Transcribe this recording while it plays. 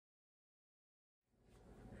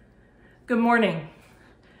Good morning.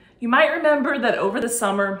 You might remember that over the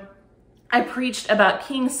summer, I preached about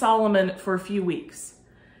King Solomon for a few weeks.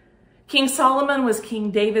 King Solomon was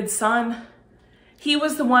King David's son. He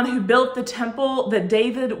was the one who built the temple that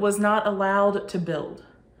David was not allowed to build.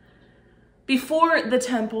 Before the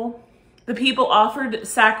temple, the people offered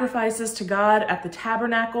sacrifices to God at the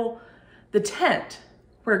tabernacle, the tent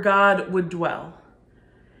where God would dwell.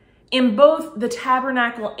 In both the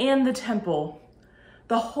tabernacle and the temple,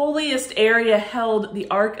 the holiest area held the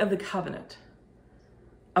Ark of the Covenant.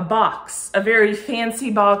 A box, a very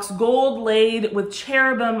fancy box, gold laid with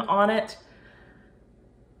cherubim on it.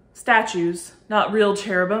 Statues, not real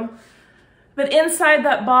cherubim. But inside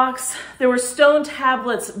that box, there were stone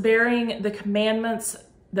tablets bearing the commandments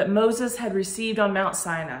that Moses had received on Mount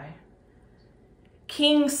Sinai.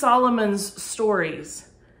 King Solomon's stories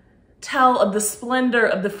tell of the splendor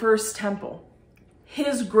of the first temple,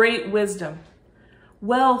 his great wisdom,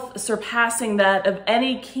 wealth surpassing that of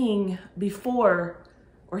any king before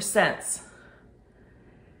or since.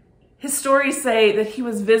 His stories say that he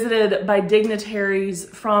was visited by dignitaries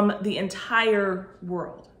from the entire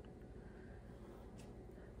world.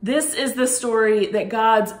 This is the story that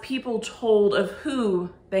God's people told of who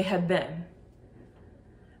they had been.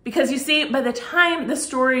 Because you see, by the time the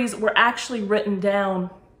stories were actually written down,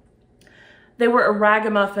 they were a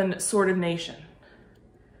ragamuffin sort of nation.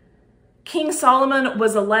 King Solomon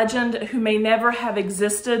was a legend who may never have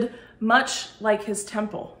existed, much like his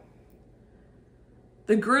temple.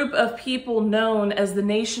 The group of people known as the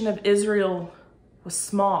nation of Israel was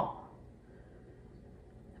small.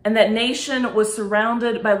 And that nation was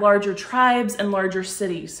surrounded by larger tribes and larger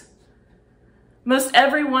cities. Most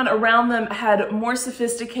everyone around them had more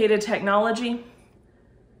sophisticated technology.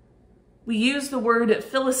 We use the word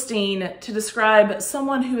Philistine to describe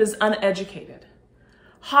someone who is uneducated,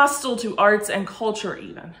 hostile to arts and culture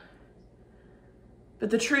even.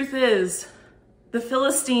 But the truth is, the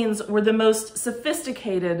Philistines were the most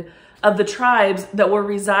sophisticated of the tribes that were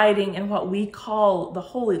residing in what we call the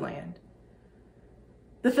Holy Land.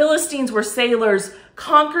 The Philistines were sailors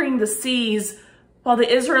conquering the seas while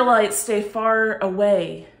the Israelites stay far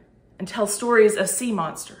away and tell stories of sea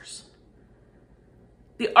monsters.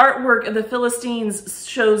 The artwork of the Philistines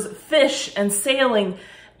shows fish and sailing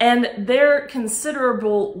and their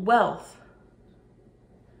considerable wealth.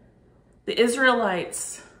 The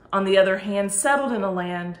Israelites, on the other hand, settled in a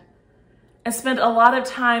land and spent a lot of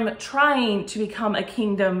time trying to become a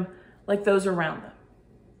kingdom like those around them.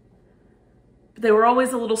 But they were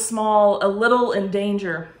always a little small, a little in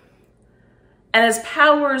danger. And as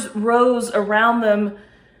powers rose around them,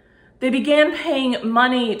 they began paying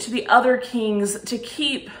money to the other kings to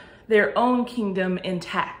keep their own kingdom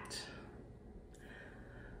intact.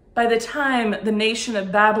 By the time the nation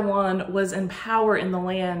of Babylon was in power in the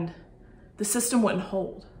land, the system wouldn't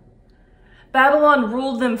hold. Babylon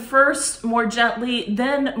ruled them first more gently,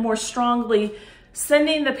 then more strongly,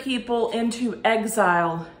 sending the people into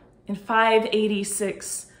exile in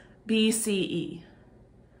 586 BCE.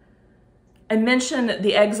 I mention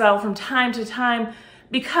the exile from time to time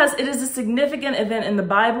because it is a significant event in the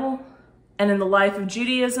Bible and in the life of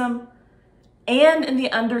Judaism and in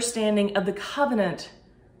the understanding of the covenant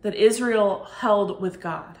that Israel held with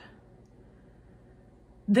God.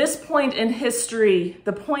 This point in history,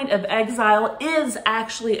 the point of exile, is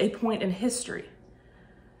actually a point in history.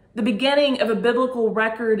 The beginning of a biblical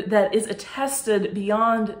record that is attested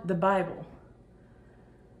beyond the Bible.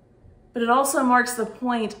 But it also marks the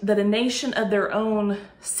point that a nation of their own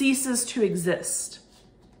ceases to exist.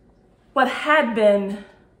 What had been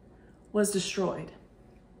was destroyed.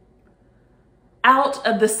 Out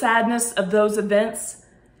of the sadness of those events,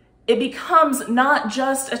 it becomes not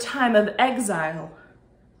just a time of exile,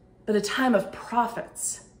 but a time of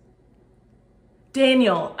prophets.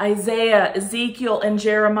 Daniel, Isaiah, Ezekiel, and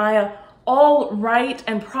Jeremiah all write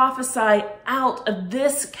and prophesy out of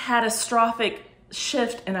this catastrophic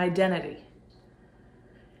shift in identity.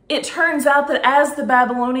 It turns out that as the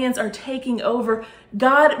Babylonians are taking over,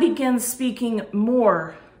 God begins speaking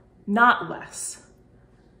more, not less.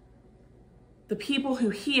 The people who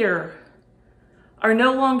hear are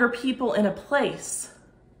no longer people in a place,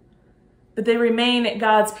 but they remain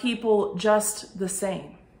God's people just the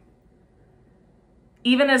same.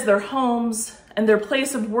 Even as their homes and their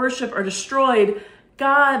place of worship are destroyed,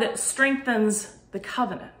 God strengthens the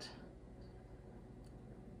covenant.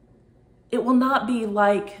 It will not be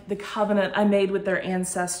like the covenant I made with their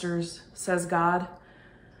ancestors, says God.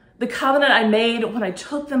 The covenant I made when I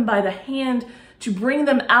took them by the hand to bring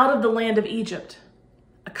them out of the land of Egypt,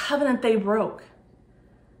 a covenant they broke.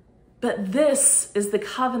 But this is the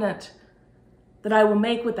covenant that I will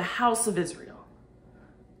make with the house of Israel.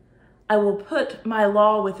 I will put my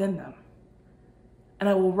law within them, and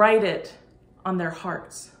I will write it on their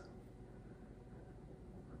hearts.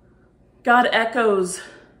 God echoes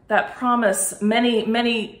that promise many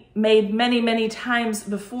times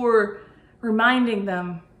before, reminding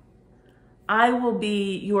them, I will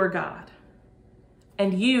be your God,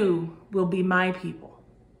 and you will be my people.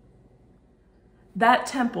 That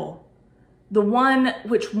temple, the one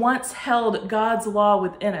which once held God's law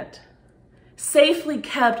within it, safely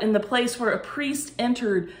kept in the place where a priest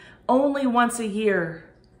entered only once a year,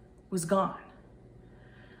 was gone.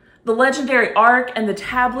 The legendary ark and the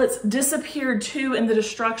tablets disappeared too in the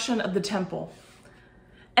destruction of the temple.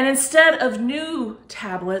 And instead of new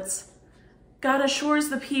tablets, God assures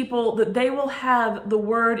the people that they will have the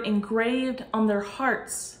word engraved on their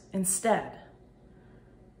hearts instead.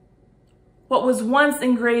 What was once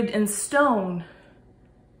engraved in stone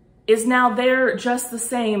is now there just the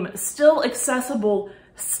same, still accessible,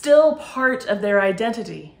 still part of their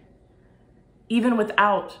identity, even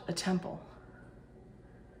without a temple.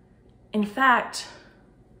 In fact,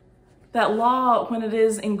 that law, when it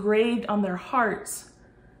is engraved on their hearts,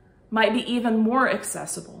 might be even more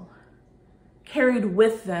accessible, carried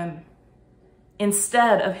with them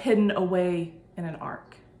instead of hidden away in an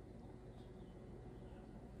ark.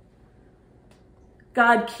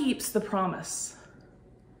 God keeps the promise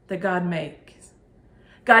that God makes.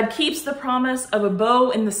 God keeps the promise of a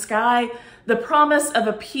bow in the sky, the promise of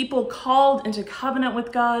a people called into covenant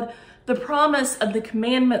with God, the promise of the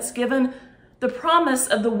commandments given, the promise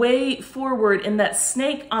of the way forward in that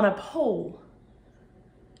snake on a pole,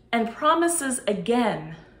 and promises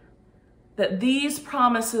again that these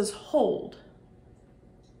promises hold,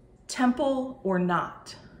 temple or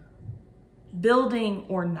not, building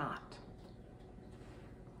or not.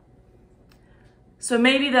 So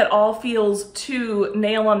maybe that all feels too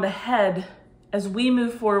nail on the head as we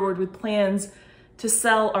move forward with plans to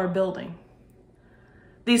sell our building.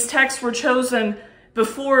 These texts were chosen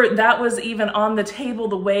before that was even on the table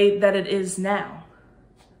the way that it is now.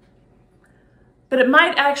 But it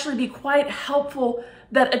might actually be quite helpful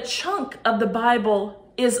that a chunk of the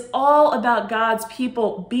Bible is all about God's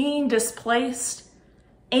people being displaced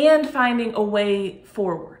and finding a way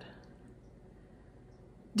forward.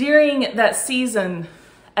 During that season,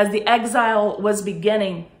 as the exile was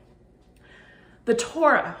beginning, the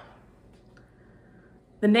Torah,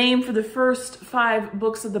 the name for the first 5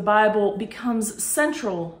 books of the Bible, becomes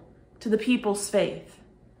central to the people's faith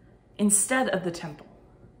instead of the temple.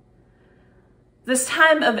 This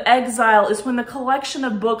time of exile is when the collection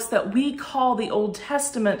of books that we call the Old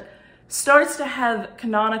Testament starts to have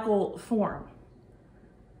canonical form.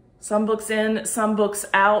 Some books in, some books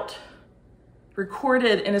out,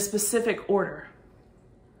 recorded in a specific order.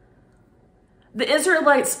 The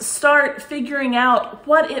Israelites start figuring out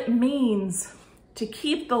what it means to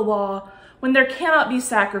keep the law when there cannot be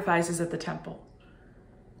sacrifices at the temple,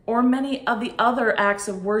 or many of the other acts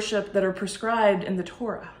of worship that are prescribed in the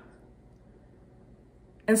Torah.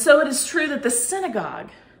 And so it is true that the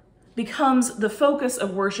synagogue becomes the focus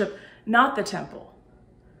of worship, not the temple.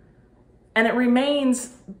 And it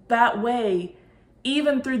remains that way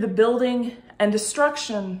even through the building and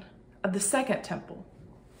destruction of the second temple.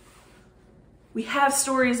 We have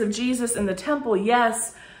stories of Jesus in the temple,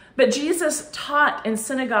 yes, but Jesus taught in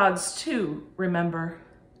synagogues too, remember,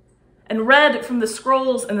 and read from the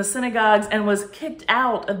scrolls in the synagogues and was kicked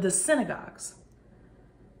out of the synagogues.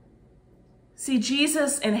 See,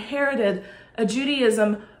 Jesus inherited a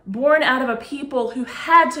Judaism born out of a people who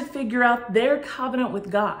had to figure out their covenant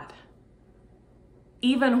with God,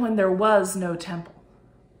 even when there was no temple.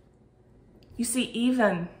 You see,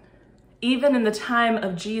 even in the time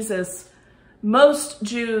of Jesus, most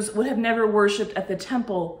Jews would have never worshiped at the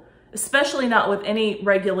temple, especially not with any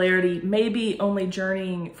regularity, maybe only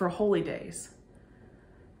journeying for holy days.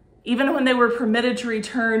 Even when they were permitted to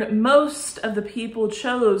return, most of the people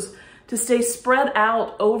chose to stay spread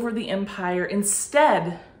out over the empire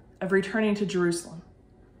instead of returning to Jerusalem.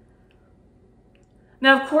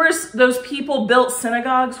 Now, of course, those people built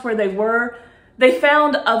synagogues where they were. They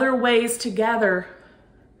found other ways to gather,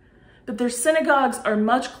 but their synagogues are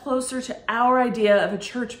much closer to our idea of a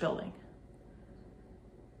church building.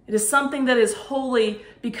 It is something that is holy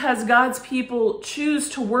because God's people choose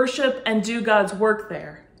to worship and do God's work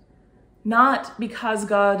there, not because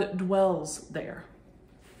God dwells there.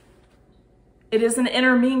 It is an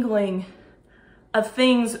intermingling of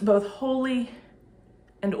things both holy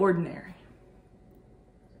and ordinary.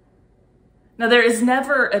 Now, there is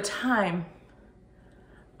never a time,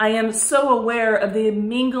 I am so aware of the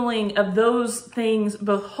mingling of those things,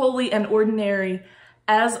 both holy and ordinary,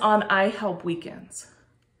 as on iHelp weekends.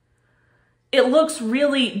 It looks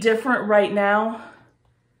really different right now,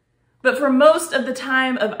 but for most of the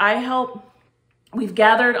time of iHelp, we've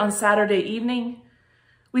gathered on Saturday evening.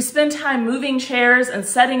 We spend time moving chairs and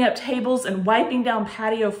setting up tables and wiping down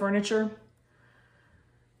patio furniture.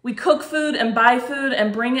 We cook food and buy food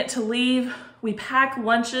and bring it to leave. We pack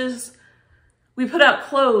lunches. We put out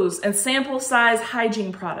clothes and sample-size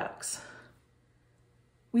hygiene products.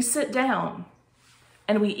 We sit down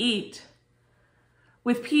and we eat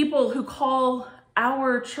with people who call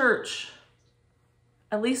our church,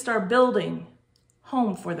 at least our building,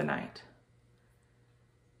 home for the night.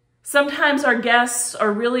 Sometimes our guests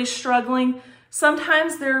are really struggling.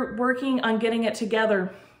 Sometimes they're working on getting it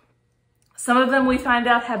together. Some of them, we find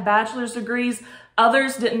out, have bachelor's degrees.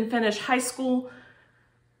 Others didn't finish high school.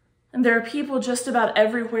 And there are people just about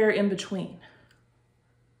everywhere in between.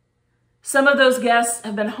 Some of those guests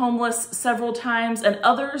have been homeless several times, and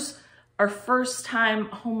others are first-time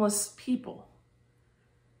homeless people.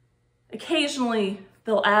 Occasionally,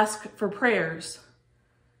 they'll ask for prayers.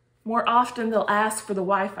 More often, they'll ask for the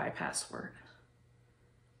Wi-Fi password.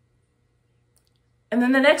 And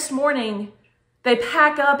then the next morning, they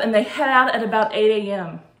pack up and they head out at about 8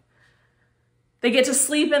 a.m. They get to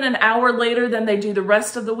sleep in an hour later than they do the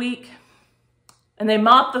rest of the week. And they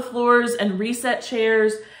mop the floors and reset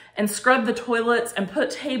chairs and scrub the toilets and put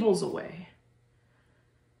tables away.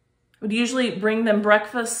 I would usually bring them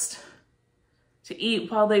breakfast to eat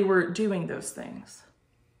while they were doing those things.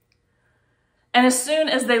 And as soon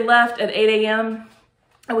as they left at 8 a.m.,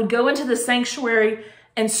 I would go into the sanctuary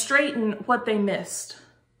and straighten what they missed.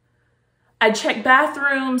 I'd check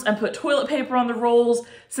bathrooms and put toilet paper on the rolls,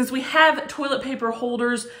 since we have toilet paper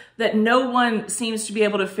holders that no one seems to be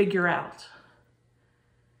able to figure out.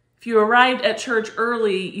 If you arrived at church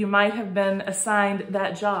early, you might have been assigned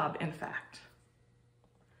that job, in fact.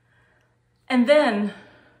 And then,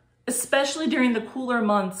 especially during the cooler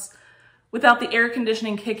months, without the air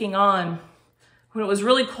conditioning kicking on, when it was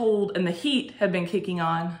really cold and the heat had been kicking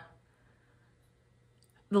on,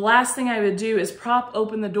 the last thing I would do is prop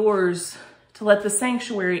open the doors to let the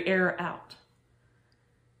sanctuary air out.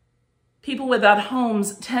 People without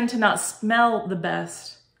homes tend to not smell the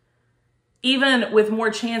best, even with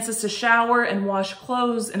more chances to shower and wash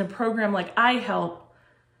clothes in a program like iHelp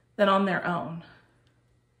than on their own.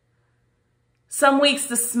 Some weeks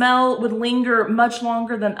the smell would linger much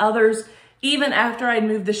longer than others, even after I'd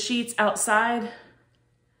moved the sheets outside.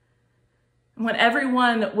 When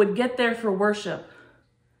everyone would get there for worship,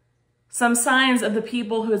 some signs of the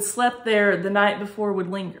people who had slept there the night before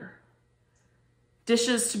would linger.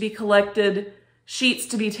 Dishes to be collected, sheets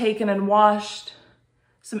to be taken and washed,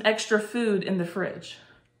 some extra food in the fridge.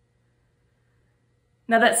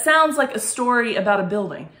 Now that sounds like a story about a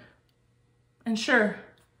building. And sure,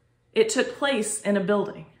 it took place in a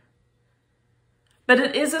building. But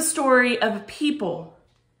it is a story of people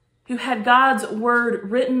who had God's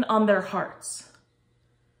word written on their hearts.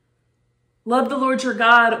 Love the Lord your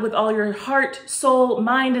God with all your heart, soul,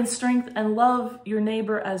 mind, and strength, and love your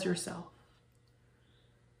neighbor as yourself.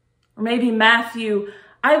 Or maybe Matthew,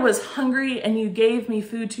 I was hungry and you gave me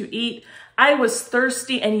food to eat. I was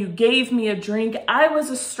thirsty and you gave me a drink. I was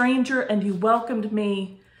a stranger and you welcomed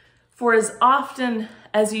me. For as often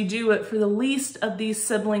as you do it for the least of these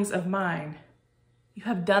siblings of mine, you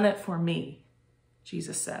have done it for me,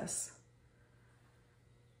 Jesus says.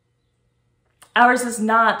 Ours is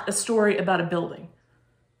not a story about a building.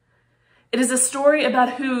 It is a story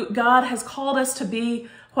about who God has called us to be,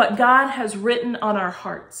 what God has written on our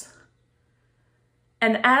hearts.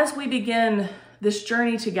 And as we begin this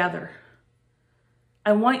journey together,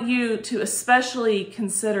 I want you to especially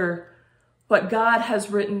consider what God has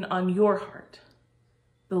written on your heart,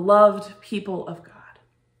 the loved people of God.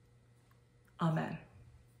 Amen.